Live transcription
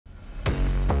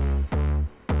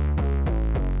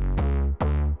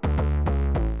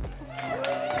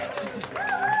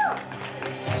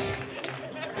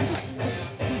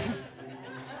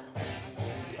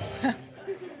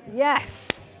Yes.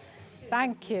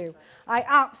 Thank you. I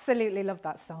absolutely love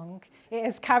that song. It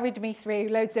has carried me through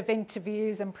loads of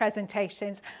interviews and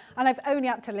presentations, and I've only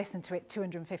had to listen to it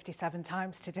 257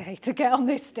 times today to get on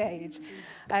this stage.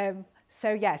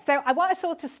 So I want us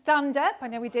all to stand up. I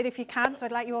know we did if you can, so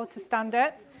I'd like you all to stand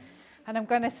up. And I'm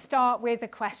going to start with a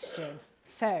question.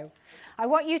 So I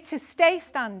want you to stay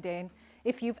standing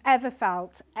if you've ever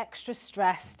felt extra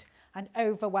stressed and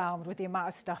overwhelmed with the amount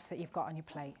of stuff that you've got on your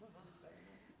plate.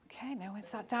 Okay, no one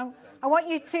sat down. I want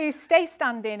you to stay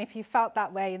standing if you felt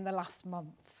that way in the last month.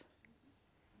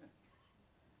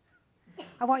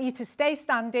 I want you to stay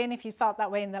standing if you felt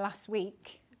that way in the last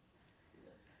week.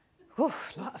 Ooh,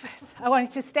 a lot of us. I want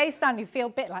you to stay standing if you feel a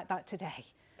bit like that today.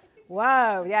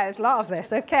 Whoa, yeah, there's a lot of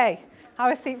this. Okay,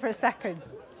 have a seat for a second.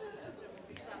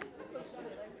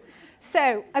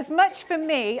 So, as much for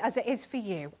me as it is for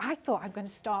you, I thought I'm going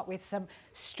to start with some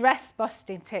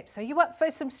stress-busting tips. So you up for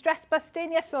some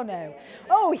stress-busting, yes or no?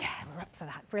 Oh, yeah, we're up for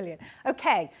that. Brilliant.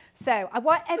 Okay, so I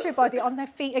want everybody on their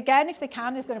feet again, if they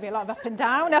can. There's going to be a lot of up and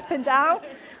down, up and down.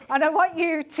 And I want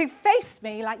you to face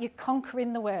me like you're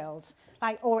conquering the world,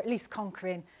 or at least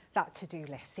conquering that to-do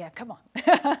list. Yeah, come on.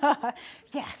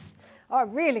 Yes. Oh,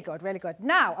 really good, really good.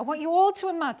 Now, I want you all to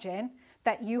imagine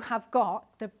that you have got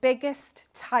the biggest,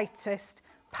 tightest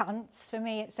pants, for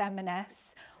me it's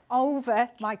M&S, over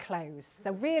my clothes.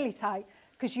 So really tight,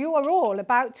 because you are all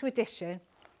about to audition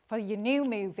for your new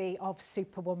movie of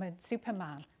Superman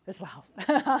as well.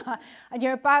 And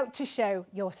you're about to show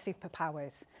your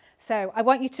superpowers. So I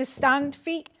want you to stand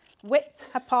feet width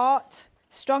apart,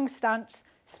 strong stance,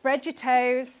 spread your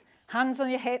toes, hands on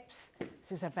your hips.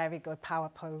 This is a very good power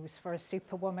pose for a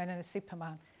superwoman and a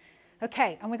superman.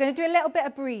 Okay, and we're going to do a little bit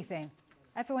of breathing.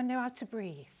 Everyone know how to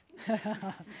breathe?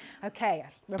 Okay, I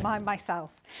remind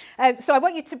myself. So I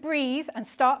want you to breathe and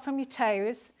start from your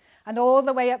toes and all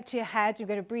the way up to your head. You're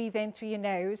going to breathe in through your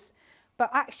nose. But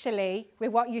actually, we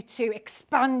want you to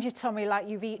expand your tummy like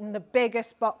you've eaten the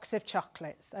biggest box of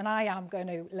chocolates. And I am going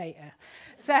to later.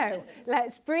 So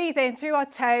let's breathe in through our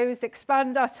toes,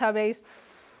 expand our tummies,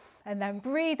 and then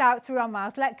breathe out through our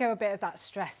mouths. Let go a bit of that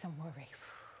stress and worry.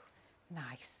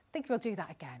 Nice. I think we'll do that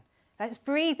again. Let's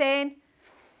breathe in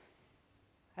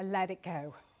and let it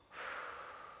go.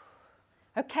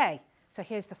 Okay, so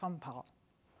here's the fun part.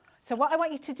 So what I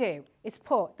want you to do is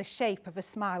put the shape of a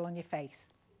smile on your face.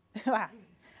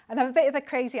 And have a bit of the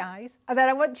crazy eyes. And then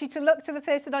I want you to look to the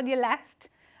person on your left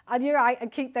and your right and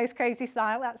keep those crazy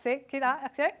smile. That's it. Keep that.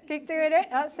 That's it. Keep doing it.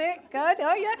 That's it. Good.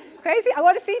 Oh, yeah. Crazy. I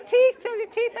want to see teeth. See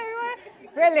teeth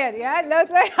everywhere. Brilliant. Yeah,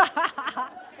 lovely.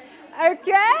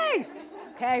 Okay.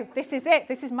 Okay, this is it.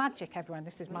 This is magic, everyone.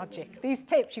 This is magic. These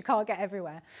tips you can't get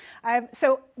everywhere.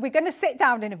 So we're going to sit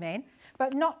down in a minute,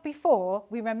 but not before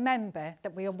we remember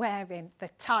that we are wearing the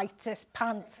tightest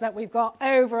pants that we've got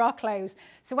over our clothes.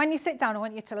 So when you sit down, I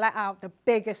want you to let out the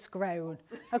biggest groan.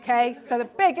 Okay, so the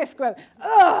biggest groan.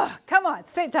 Ugh, come on,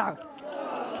 sit down.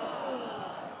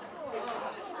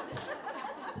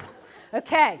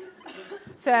 Okay,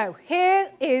 so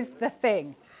here is the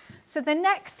thing. So the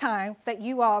next time that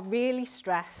you are really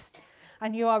stressed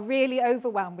and you are really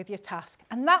overwhelmed with your task,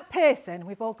 and that person,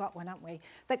 we've all got one, haven't we,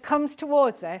 that comes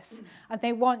towards us and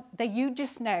you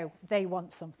just know they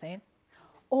want something,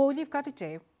 all you've got to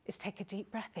do is take a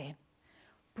deep breath in,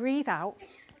 breathe out,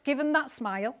 give them that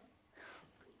smile,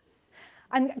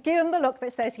 and give them the look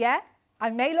that says, yeah,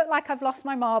 I may look like I've lost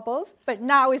my marbles, but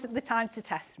now isn't the time to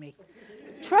test me.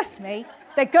 Trust me,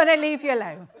 they're going to leave you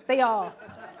alone. They are.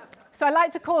 So I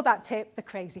like to call that tip the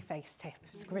crazy face tip.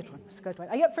 It's a good one. It's a good one.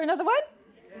 Are you up for another one?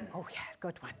 Yeah. Oh, yeah, it's a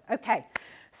good one. Okay.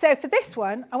 So for this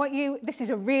one, this is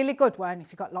a really good one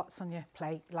if you've got lots on your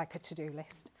plate, like a to-do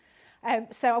list.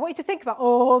 So I want you to think about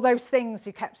all those things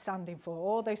you kept standing for,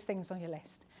 all those things on your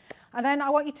list. And then I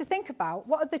want you to think about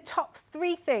what are the top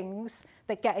 3 things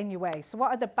that get in your way. So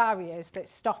what are the barriers that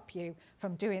stop you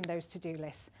from doing those to-do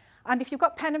lists? And if you've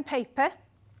got pen and paper,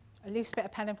 a loose bit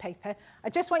of pen and paper,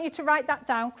 I just want you to write that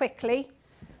down quickly.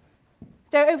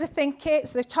 Don't overthink it.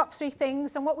 It's the top 3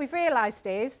 things. And what we've realised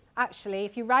is, actually,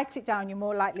 if you write it down, you're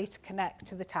more likely to connect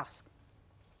to the task.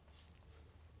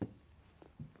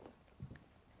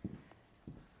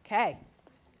 Okay.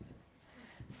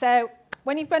 So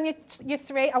when you've done your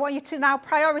 3, I want you to now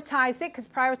prioritise it, because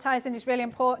prioritising is really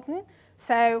important.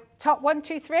 So top 1,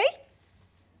 2, 3.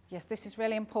 Yes, this is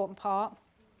really important part.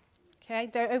 Okay,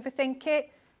 don't overthink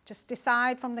it. Just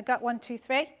decide from the gut 1, 2,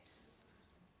 3.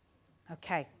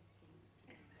 Okay.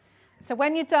 So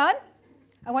when you're done,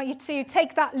 I want you to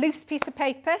take that loose piece of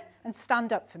paper and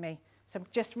stand up for me. So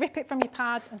just rip it from your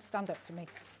pad and stand up for me.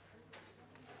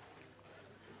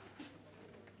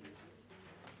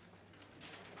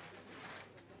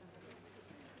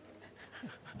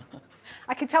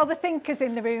 I can tell the thinkers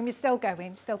in the room. You're still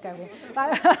going, still going.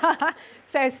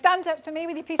 So stand up for me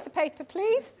with your piece of paper,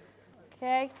 please.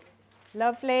 Okay,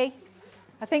 lovely.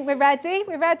 I think we're ready.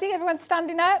 We're ready. Everyone's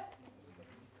standing up.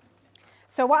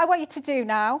 So what I want you to do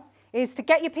now is to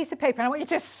get your piece of paper and I want you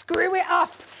to screw it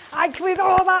up. Like with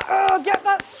all that, get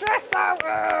that stress out.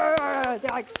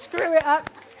 Like screw it up.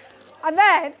 And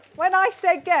then when I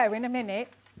say go in a minute,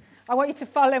 I want you to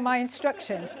follow my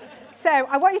instructions. So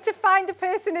I want you to find a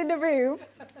person in the room.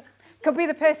 Could be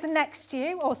the person next to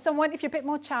you or someone, if you're a bit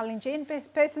more challenging,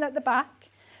 person at the back.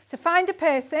 So find a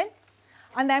person.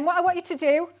 And then what I want you to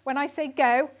do when I say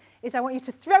go is I want you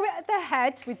to throw it at their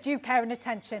head with due care and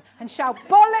attention and shout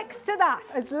bollocks to that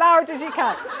as loud as you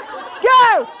can.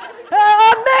 Go!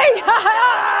 On me!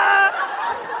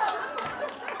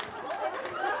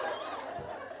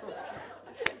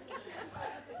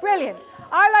 Brilliant.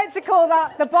 I like to call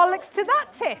that the bollocks to that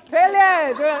tip.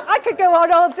 Brilliant. I could go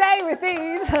on all day with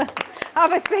these.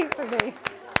 Have a seat for me.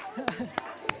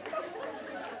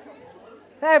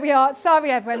 There we are. Sorry,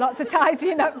 everyone. Lots of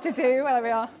tidying up to do. There we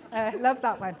are. Love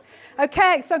that one.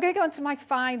 Okay, so I'm going to go on to my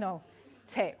final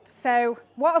tip. So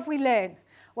what have we learned?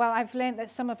 Well, I've learned that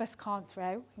some of us can't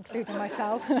throw, including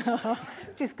myself,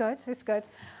 which is good. It's good.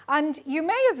 And you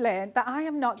may have learned that I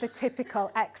am not the typical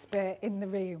expert in the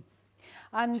room.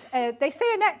 And they say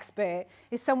an expert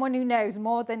is someone who knows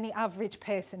more than the average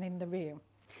person in the room.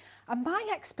 And my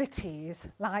expertise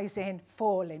lies in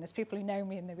falling, as people who know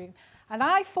me in the room. And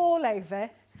I fall over,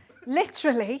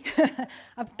 literally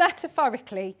and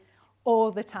metaphorically,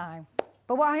 all the time.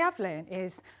 But what I have learned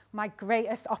is my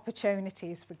greatest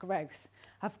opportunities for growth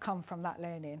have come from that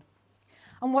learning.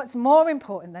 And what's more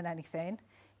important than anything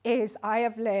is I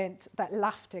have learned that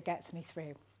laughter gets me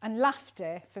through. And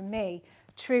laughter, for me,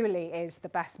 truly is the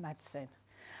best medicine.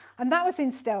 And that was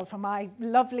instilled from my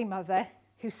lovely mother,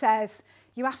 who says,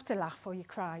 you have to laugh or you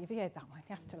cry. Have you heard that one?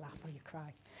 You have to laugh or you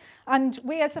cry. And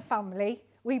we as a family,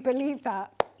 we believe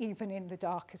that even in the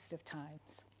darkest of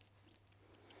times.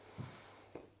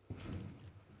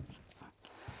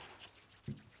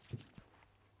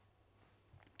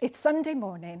 It's Sunday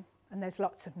morning and there's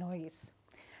lots of noise.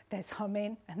 There's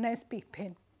humming and there's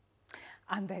beeping.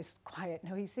 And there's quiet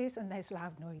noises and there's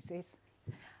loud noises.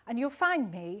 And you'll find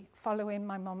me following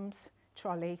my mum's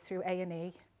trolley through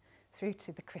A&E, through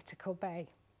to the critical bay.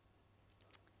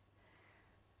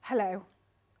 Hello,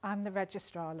 I'm the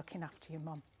registrar looking after your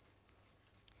mum.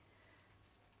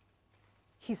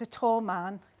 He's a tall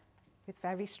man with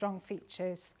very strong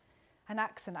features, an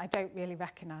accent I don't really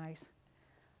recognise,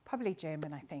 probably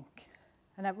German, I think.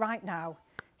 And right now,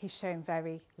 he's shown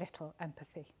very little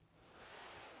empathy.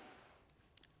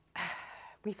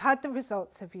 We've had the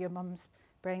results of your mum's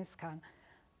brain scan,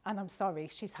 and I'm sorry,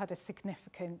 she's had a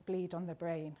significant bleed on the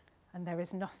brain, and there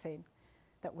is nothing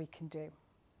that we can do.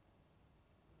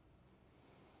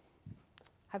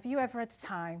 Have you ever had a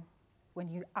time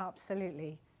when you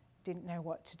absolutely didn't know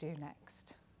what to do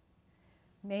next?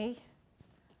 Me,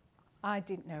 I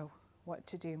didn't know what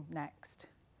to do next.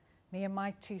 Me and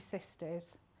my two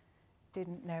sisters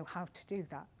didn't know how to do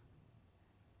that.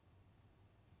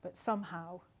 But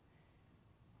somehow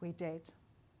we did,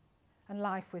 and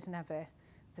life was never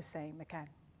the same again.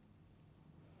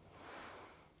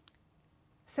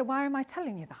 So why am I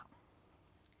telling you that?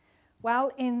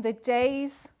 Well, in the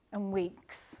days and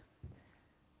weeks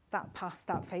that passed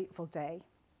that fateful day,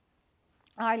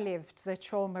 I lived the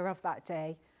trauma of that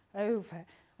day over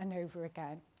and over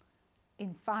again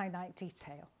in finite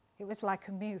detail. It was like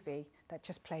a movie that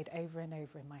just played over and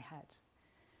over in my head.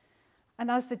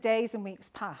 And as the days and weeks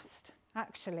passed,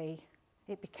 actually,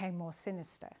 it became more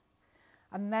sinister.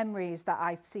 And memories that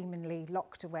I seemingly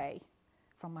locked away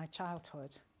from my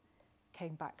childhood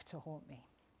came back to haunt me.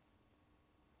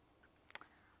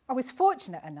 I was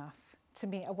fortunate enough to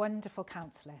meet a wonderful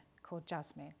counsellor called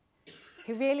Jasmine,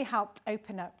 who really helped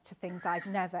open up to things I'd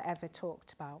never ever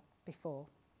talked about before.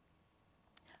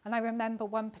 And I remember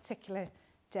one particular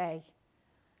day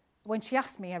when she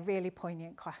asked me a really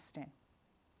poignant question.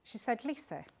 She said,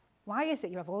 Lisa, why is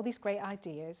it you have all these great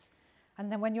ideas,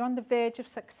 and then when you're on the verge of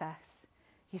success,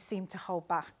 you seem to hold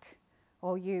back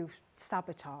or you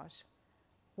sabotage?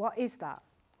 What is that?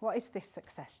 What is this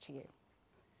success to you?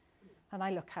 And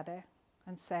I look at her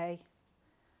and say,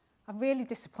 I'm really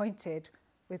disappointed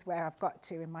with where I've got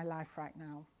to in my life right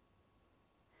now.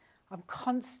 I'm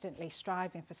constantly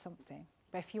striving for something,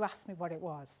 but if you ask me what it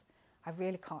was, I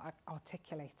really can't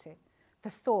articulate it. The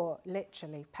thought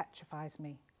literally petrifies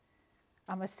me.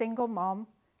 I'm a single mom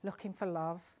looking for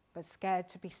love, but scared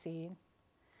to be seen.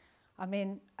 I'm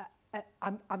in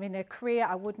a career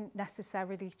I wouldn't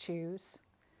necessarily choose,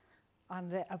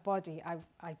 and a body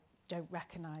I don't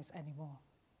recognise anymore.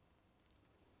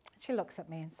 She looks at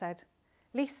me and said,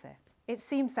 Lisa, it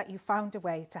seems that you found a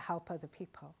way to help other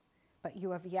people, but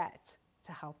you have yet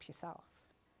to help yourself.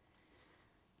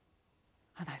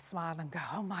 And I smile and go,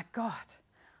 oh my God,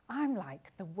 I'm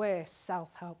like the worst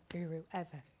self-help guru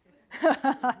ever.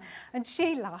 And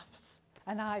she laughs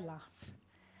and I laugh.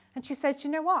 And she says,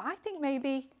 you know what, I think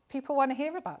maybe people want to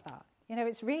hear about that. You know,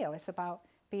 it's real, it's about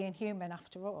being human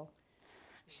after all.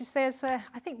 She says,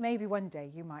 I think maybe one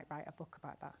day you might write a book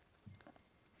about that.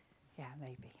 Yeah,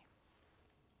 maybe.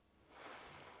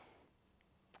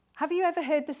 Have you ever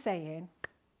heard the saying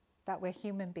that we're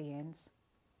human beings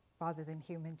rather than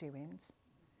human doings?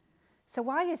 So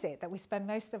why is it that we spend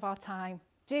most of our time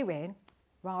doing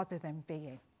rather than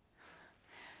being?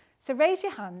 So raise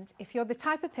your hand if you're the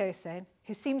type of person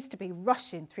who seems to be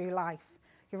rushing through life.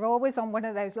 You're always on one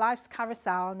of those life's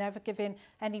carousel, never giving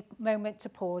any moment to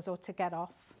pause or to get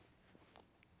off.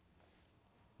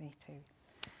 Me too.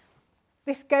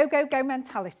 This go, go, go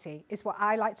mentality is what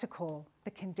I like to call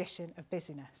the condition of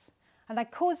busyness. And I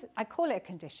call it a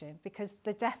condition because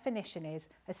the definition is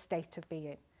a state of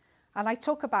being. And I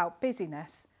talk about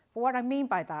busyness, but what I mean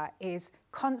by that is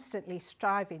constantly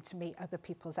striving to meet other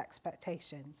people's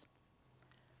expectations.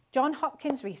 Johns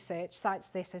Hopkins research cites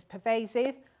this as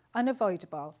pervasive,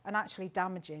 unavoidable, and actually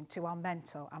damaging to our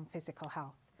mental and physical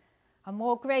health. And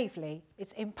more gravely,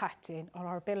 it's impacting on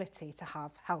our ability to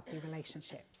have healthy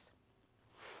relationships.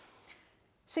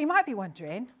 So you might be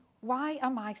wondering, why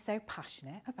am I so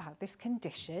passionate about this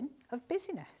condition of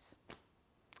busyness?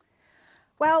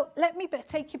 Well, let me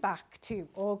take you back to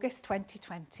August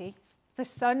 2020. The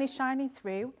sun is shining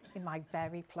through in my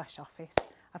very plush office.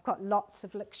 I've got lots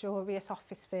of luxurious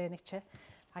office furniture,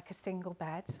 like a single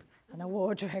bed and a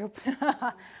wardrobe.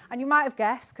 And you might have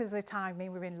guessed, because of the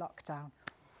timing, we're in lockdown.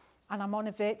 And I'm on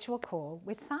a virtual call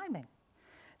with Simon.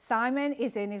 Simon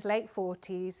is in his late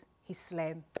 40s. He's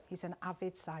slim. He's an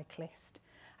avid cyclist.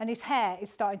 And his hair is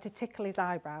starting to tickle his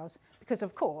eyebrows because,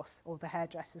 of course, all the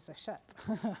hairdressers are shut.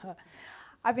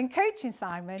 I've been coaching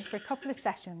Simon for a couple of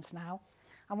sessions now,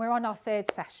 and we're on our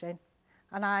third session,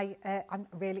 and I'm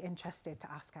really interested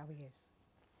to ask how he is.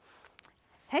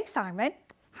 Hey, Simon,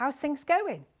 how's things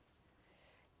going?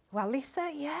 Well,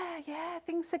 Lisa, yeah,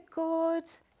 things are good,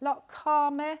 a lot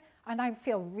calmer, and I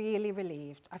feel really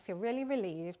relieved. I feel really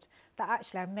relieved that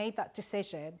actually I made that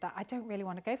decision that I don't really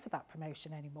want to go for that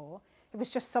promotion anymore. It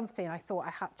was just something I thought I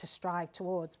had to strive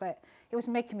towards, but it was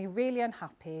making me really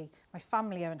unhappy. My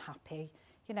family are unhappy,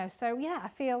 you know. So yeah, I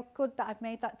feel good that I've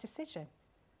made that decision.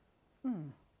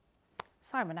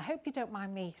 Simon, I hope you don't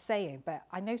mind me saying, but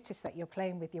I noticed that you're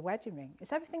playing with your wedding ring.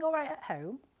 Is everything all right at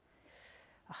home?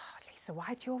 Oh, Lisa,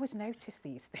 why do you always notice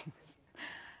these things?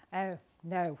 Oh,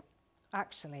 no,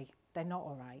 actually, they're not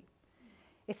all right.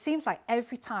 It seems like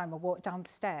every time I walk down the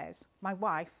stairs, my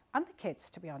wife and the kids,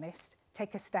 to be honest,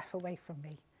 take a step away from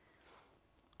me.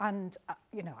 And,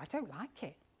 you know, I don't like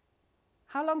it.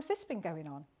 How long's this been going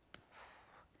on?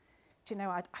 Do you know,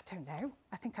 I don't know.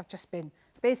 I think I've just been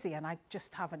busy and I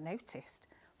just haven't noticed.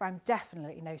 But I'm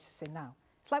definitely noticing now.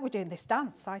 It's like we're doing this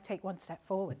dance. I take one step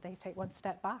forward, they take one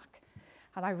step back.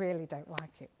 And I really don't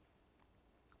like it.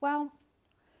 Well,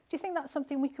 do you think that's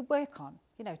something we could work on,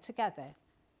 you know, together?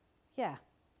 Yeah,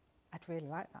 I'd really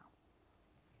like that.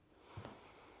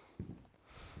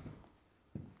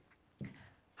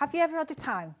 Have you ever had a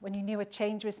time when you knew a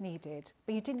change was needed,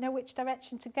 but you didn't know which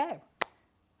direction to go?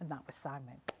 And that was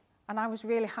Simon. And I was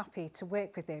really happy to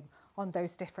work with him on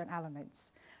those different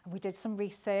elements. And we did some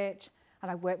research, and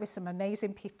I worked with some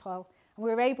amazing people, and we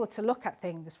were able to look at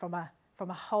things from a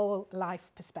whole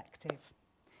life perspective.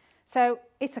 So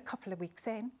it's a couple of weeks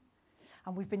in,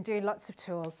 and we've been doing lots of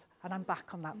tools, and I'm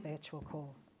back on that virtual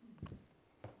call.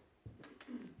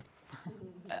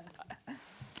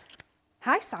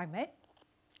 Hi, Simon.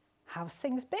 How's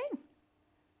things been?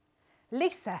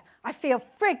 Lisa, I feel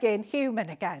frigging human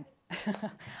again.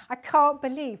 I can't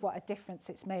believe what a difference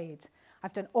it's made.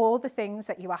 I've done all the things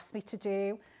that you asked me to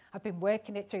do. I've been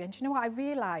working it through. And do you know what I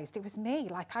realised? It was me.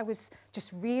 Like, I was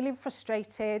just really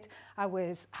frustrated. I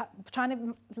was trying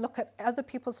to look at other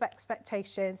people's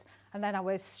expectations. And then I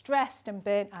was stressed and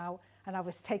burnt out. And I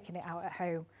was taking it out at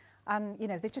home. And, you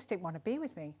know, they just didn't want to be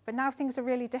with me. But now things are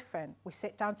really different. We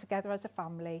sit down together as a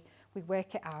family. We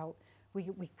work it out.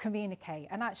 We communicate.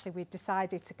 And actually, we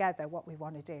decided together what we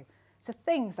want to do. So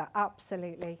things are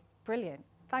absolutely brilliant.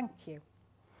 Thank you.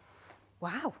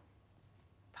 Wow.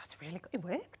 That's really good. It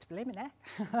worked, blimmin'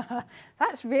 heck.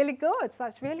 That's really good.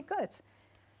 That's really good.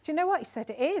 Do you know what? He said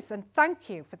it is. And thank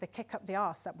you for the kick up the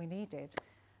arse that we needed.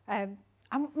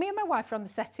 And me and my wife were on the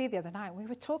settee the other night, and we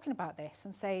were talking about this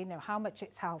and saying, how much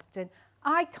it's helped. And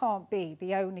I can't be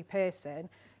the only person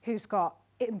who's got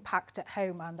impact at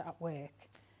home and at work.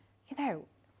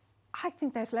 I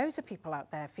think there's loads of people out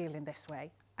there feeling this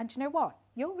way. And you know what?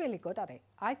 You're really good at it.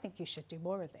 I think you should do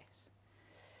more of this.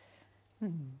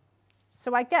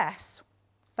 So I guess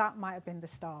that might have been the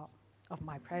start of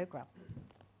my programme.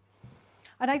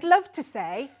 And I'd love to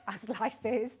say, as life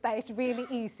is, that it's really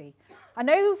easy. And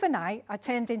overnight, I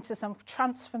turned into some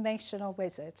transformational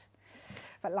wizard.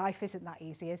 But life isn't that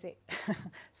easy, is it?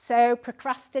 So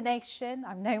procrastination,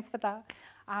 I'm known for that,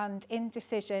 and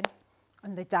indecision,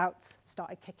 and the doubts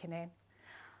started kicking in.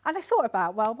 And I thought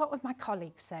about, well, what would my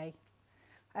colleagues say?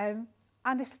 And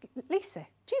it's, Lisa,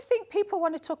 do you think people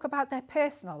want to talk about their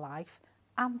personal life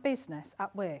and business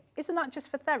at work? Isn't that just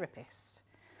for therapists?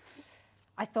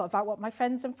 I thought about what my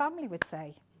friends and family would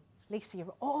say. Lisa,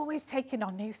 you're always taking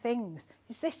on new things.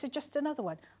 Is this just another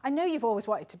one? I know you've always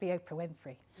wanted to be Oprah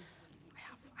Winfrey.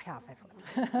 I have,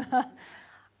 everyone.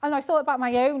 And I thought about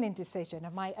my own indecision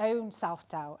and my own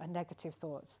self-doubt and negative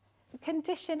thoughts. The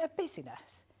condition of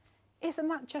busyness. Isn't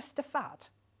that just a fad?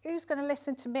 Who's going to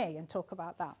listen to me and talk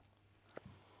about that?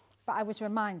 But I was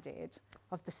reminded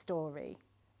of the story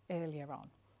earlier on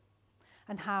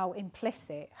and how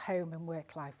implicit home and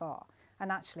work life are.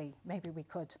 And actually, maybe we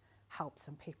could help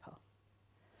some people.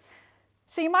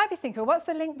 So you might be thinking, what's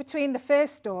the link between the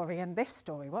first story and this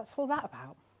story? What's all that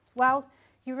about? Well,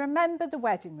 you remember the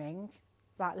wedding ring,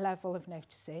 that level of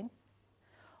noticing?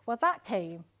 Well, that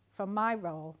came from my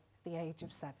role at the age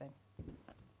of 7.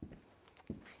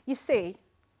 You see,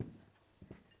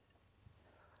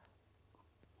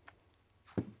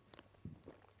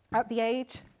 at the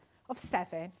age of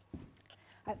 7,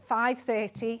 at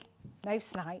 5:30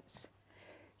 most nights,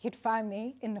 you'd find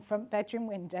me in the front bedroom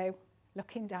window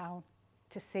looking down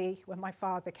to see when my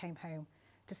father came home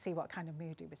to see what kind of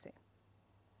mood he was in.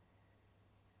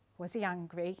 Was he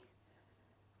angry?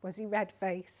 Was he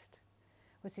red-faced?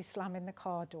 Was he slamming the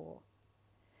car door?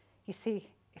 You see,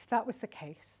 if that was the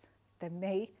case, then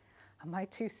me and my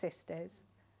 2 sisters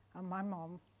and my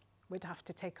mum would have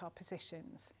to take our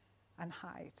positions and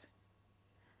hide.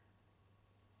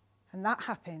 And that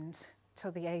happened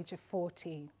till the age of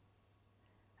 14.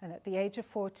 And at the age of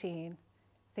 14,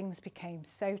 things became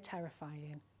so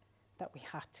terrifying that we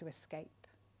had to escape.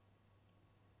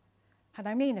 And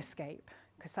I mean escape,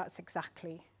 because that's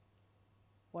exactly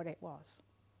what it was.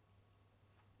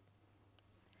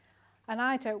 And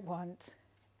I don't want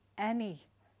any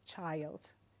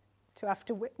child to have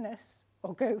to witness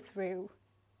or go through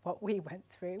what we went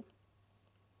through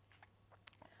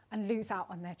and lose out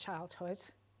on their childhood.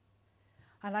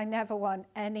 And I never want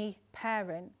any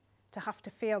parent to have to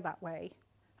feel that way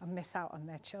and miss out on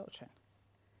their children.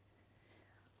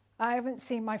 I haven't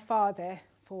seen my father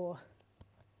for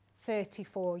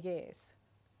 34 years.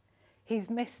 He's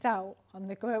missed out on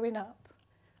the growing up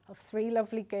of 3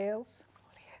 lovely girls.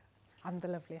 I'm the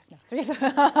loveliest now.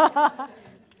 3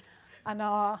 and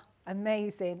our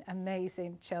amazing,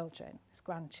 amazing children, his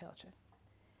grandchildren.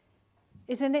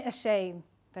 Isn't it a shame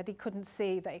that he couldn't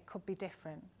see that it could be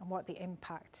different and what the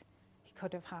impact he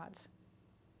could have had?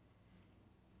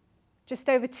 Just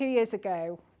over 2 years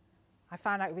ago, I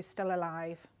found out he was still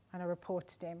alive and I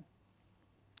reported him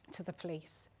to the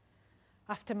police.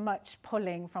 After much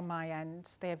pulling from my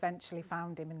end, they eventually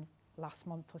found him in last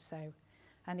month or so,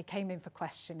 and he came in for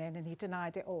questioning and he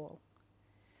denied it all.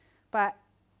 But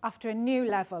after a new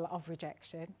level of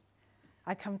rejection,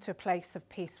 I come to a place of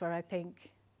peace where I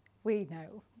think we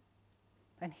know,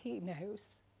 and he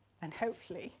knows, and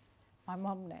hopefully my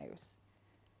mum knows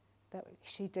that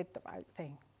she did the right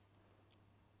thing.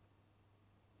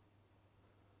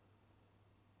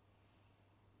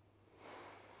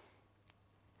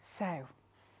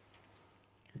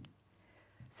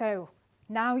 So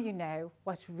now you know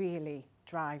what's really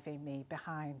driving me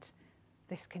behind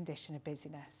this condition of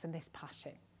busyness and this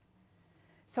passion.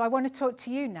 So I want to talk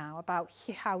to you now about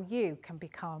how you can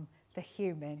become the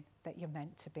human that you're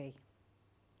meant to be.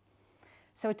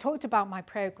 So I talked about my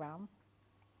program,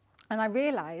 and I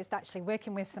realized actually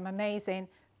working with some amazing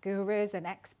gurus and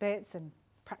experts and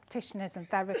practitioners and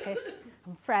therapists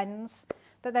and friends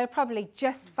that there are probably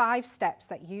just 5 steps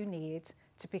that you need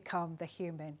to become the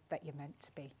human that you're meant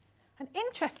to be. And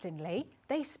interestingly,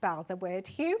 they spell the word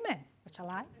human, which I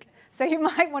like. So you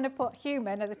might want to put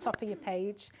human at the top of your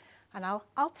page, and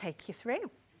I'll take you through.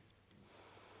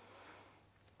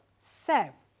 So,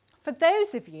 for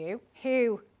those of you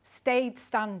who stayed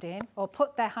standing or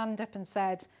put their hand up and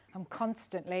said, I'm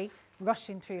constantly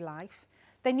rushing through life,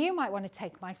 then you might want to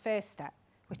take my first step,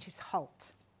 which is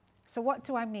halt. So what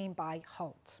do I mean by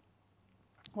halt?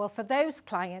 Well, for those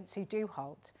clients who do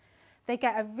halt, they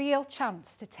get a real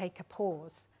chance to take a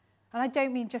pause. And I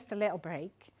don't mean just a little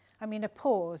break. I mean a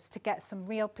pause to get some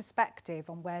real perspective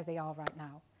on where they are right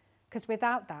now. Because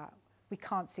without that, we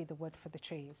can't see the wood for the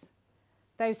trees.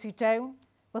 Those who don't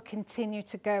will continue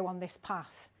to go on this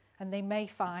path, and they may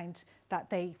find that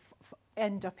they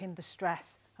end up in the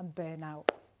stress and burnout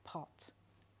pot.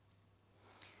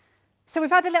 So we've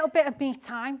had a little bit of me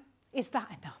time. Is that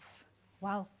enough?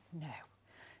 Well, no.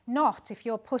 Not if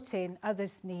you're putting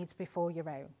others' needs before your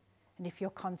own, and if you're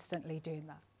constantly doing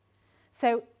that.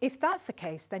 So if that's the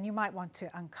case, then you might want to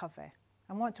uncover.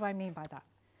 And what do I mean by that?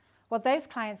 Well, those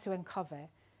clients who uncover,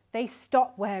 they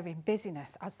stop wearing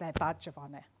busyness as their badge of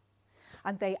honour.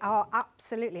 And they are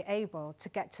absolutely able to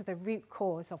get to the root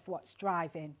cause of what's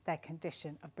driving their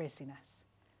condition of busyness.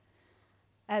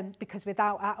 Because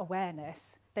without that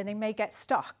awareness, then they may get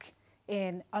stuck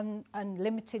in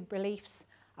unlimited beliefs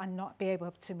and not be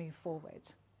able to move forward.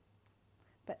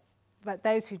 But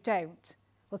those who don't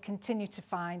will continue to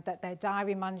find that their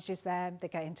diary manages them, they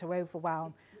get into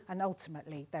overwhelm, and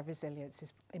ultimately their resilience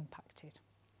is impacted.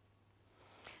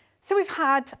 So we've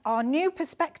had our new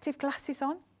perspective glasses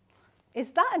on.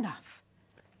 Is that enough?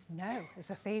 No, there's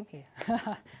a theme here.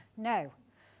 No,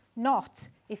 not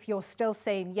if you're still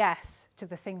saying yes to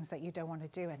the things that you don't want to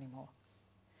do anymore.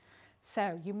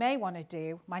 So you may want to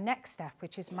do my next step,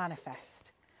 which is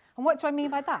manifest. And what do I mean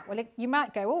by that? Well, you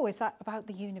might go, oh, is that about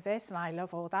the universe? And I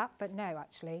love all that. But no,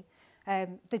 actually.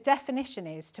 The definition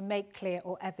is to make clear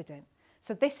or evident.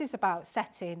 So this is about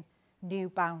setting new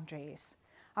boundaries.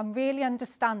 And really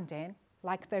understanding,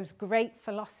 like those great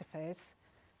philosophers,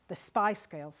 the Spice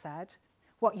Girls said,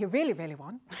 what you really, really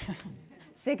want,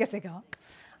 zigga zigga,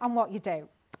 and what you don't.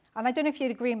 And I don't know if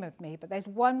you'd agree with me, but there's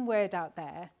one word out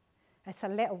there, it's a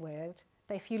little word,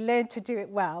 that if you learn to do it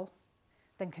well,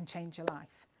 then can change your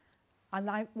life.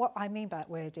 And what I mean by that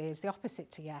word is the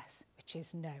opposite to yes, which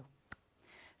is no.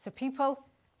 So people,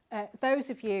 those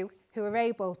of you who are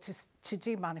able to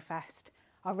do manifest,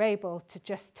 are able to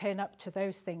just turn up to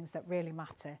those things that really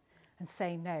matter and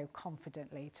say no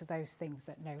confidently to those things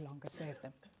that no longer serve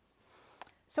them.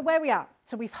 So where we are.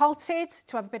 So we've halted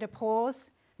to have a bit of pause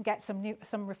and get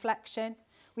some reflection.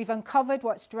 We've uncovered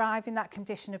what's driving that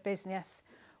condition of business.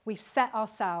 We've set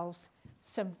ourselves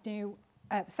some new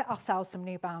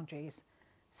boundaries.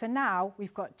 So now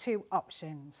we've got two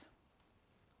options.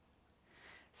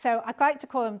 So I'd like to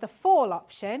call them the fall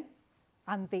option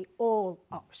and the all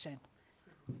option.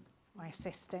 My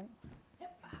assistant.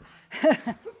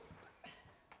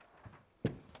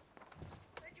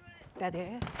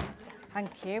 There.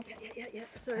 Thank you. Yeah.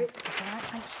 Sorry.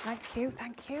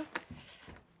 Thank you.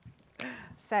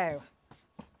 So,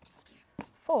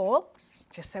 fall,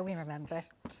 just so we remember,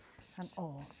 and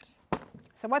all.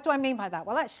 So what do I mean by that?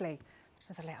 Well, actually,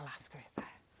 there's a little asterisk there.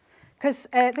 Because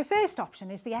the first option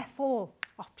is the F-all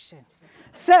option.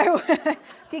 So if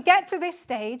you get to this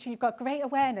stage, you've got great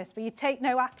awareness, but you take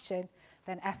no action,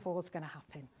 then F-all is going to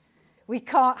happen. We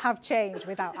can't have change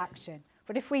without action.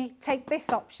 But if we take this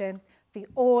option, the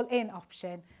all-in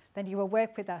option, then you will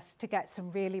work with us to get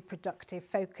some really productive,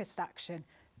 focused action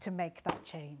to make that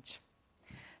change.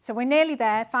 So we're nearly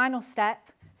there, final step.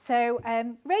 So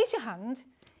raise your hand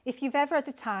if you've ever had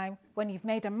a time when you've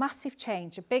made a massive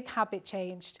change, a big habit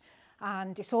changed,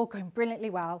 and it's all going brilliantly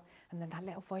well, and then that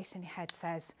little voice in your head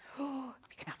says, oh,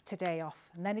 you can have today off.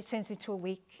 And then it turns into a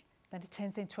week, then it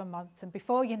turns into a month, and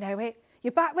before you know it,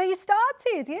 you're back where you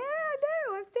started. Yeah, I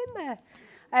know, I've been there.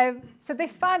 So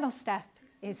this final step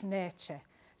is nurture.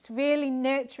 It's really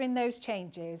nurturing those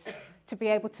changes to be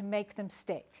able to make them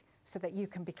stick so that you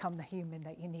can become the human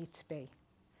that you need to be.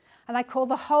 And I call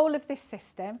the whole of this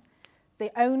system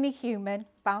the only human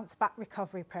bounce back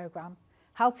recovery program,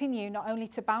 helping you not only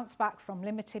to bounce back from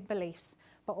limited beliefs,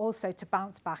 but also to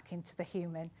bounce back into the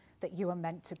human that you are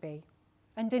meant to be.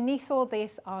 Underneath all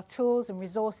this are tools and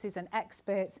resources and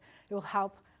experts who will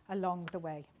help along the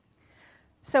way.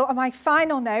 So on my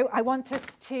final note, I want us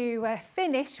to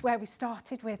finish where we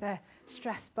started with a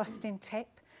stress-busting tip.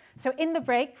 So in the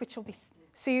break, which will be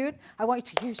soon, I want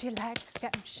you to use your legs,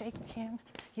 get them shaking,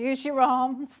 use your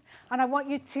arms, and I want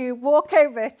you to walk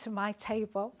over to my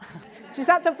table, which is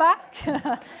at the back,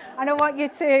 and I want you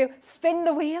to spin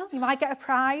the wheel. You might get a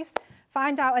prize,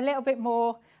 find out a little bit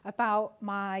more about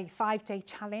my 5-day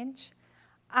challenge,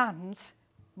 and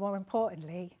more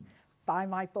importantly, buy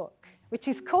my book, which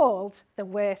is called The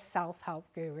Worst Self-Help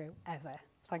Guru Ever.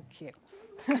 Thank you.